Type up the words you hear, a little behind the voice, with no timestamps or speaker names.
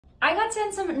I got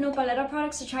sent some Nopalera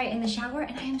products to try in the shower,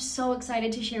 and I am so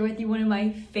excited to share with you one of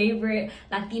my favorite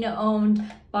Latina-owned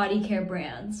body care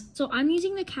brands. So I'm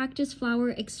using the cactus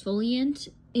flower exfoliant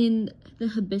in the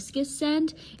hibiscus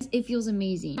scent. It feels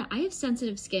amazing. I have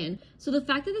sensitive skin, so the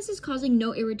fact that this is causing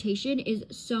no irritation is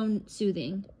so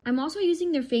soothing. I'm also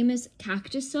using their famous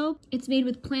cactus soap. It's made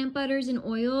with plant butters and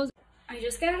oils. I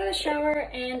just got out of the shower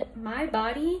and my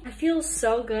body, I feel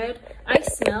so good. I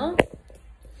smell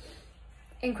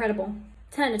incredible.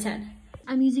 10 to 10.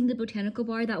 I'm using the botanical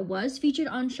bar that was featured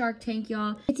on Shark Tank,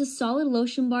 y'all. It's a solid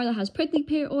lotion bar that has prickly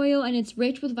pear oil and it's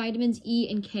rich with vitamins E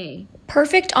and K.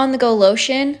 Perfect on-the-go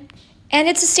lotion, and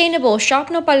it's sustainable. Shop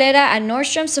Nopalera at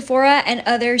Nordstrom, Sephora, and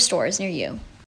other stores near you.